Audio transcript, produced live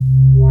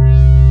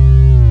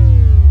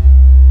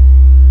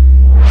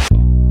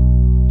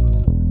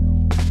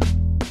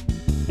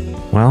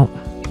Well,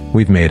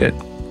 we've made it.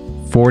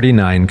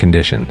 49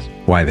 conditions,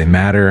 why they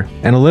matter,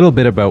 and a little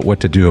bit about what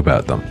to do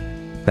about them.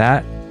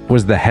 That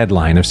was the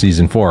headline of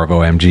Season 4 of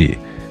OMG.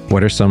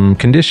 What are some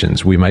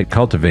conditions we might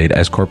cultivate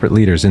as corporate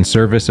leaders in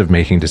service of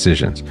making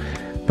decisions?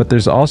 But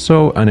there's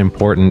also an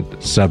important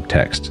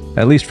subtext,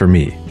 at least for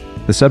me.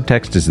 The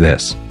subtext is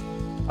this: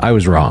 I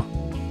was wrong.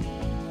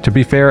 To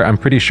be fair, I'm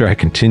pretty sure I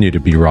continue to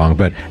be wrong,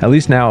 but at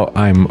least now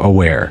I'm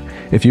aware.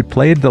 If you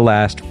played the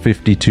last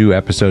 52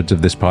 episodes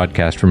of this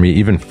podcast for me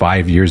even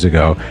 5 years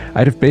ago,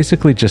 I'd have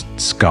basically just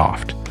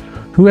scoffed.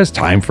 Who has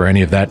time for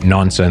any of that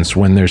nonsense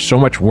when there's so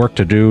much work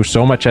to do,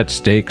 so much at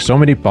stake, so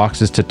many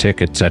boxes to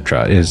tick,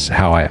 etc., is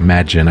how I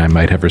imagine I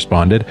might have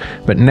responded.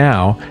 But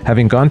now,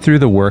 having gone through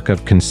the work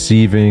of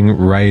conceiving,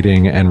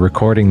 writing, and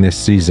recording this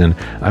season,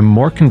 I'm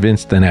more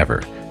convinced than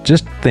ever.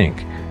 Just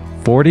think.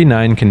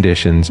 49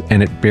 conditions,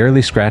 and it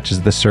barely scratches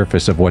the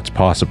surface of what's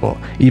possible.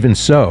 Even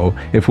so,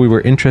 if we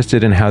were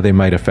interested in how they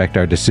might affect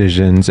our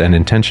decisions and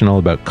intentional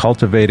about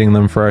cultivating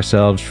them for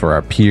ourselves, for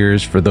our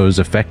peers, for those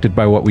affected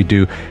by what we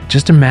do,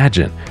 just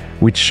imagine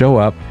we'd show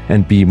up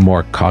and be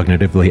more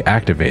cognitively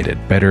activated,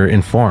 better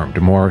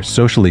informed, more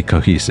socially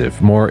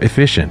cohesive, more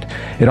efficient.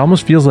 It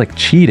almost feels like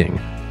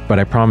cheating, but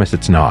I promise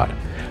it's not.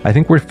 I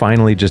think we're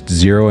finally just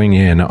zeroing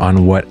in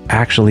on what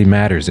actually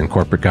matters in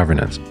corporate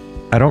governance.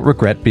 I don't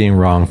regret being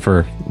wrong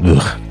for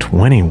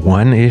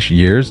 21-ish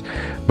years,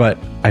 but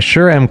I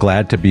sure am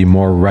glad to be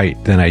more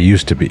right than I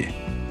used to be.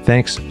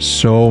 Thanks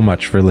so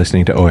much for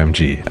listening to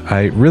OMG.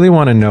 I really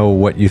want to know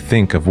what you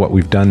think of what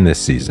we've done this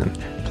season.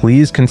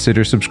 Please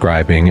consider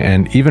subscribing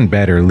and, even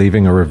better,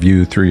 leaving a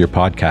review through your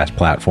podcast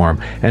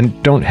platform.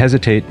 And don't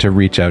hesitate to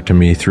reach out to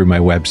me through my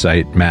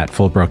website,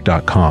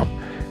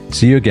 mattfullbrook.com.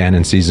 See you again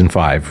in Season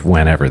 5,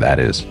 whenever that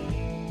is.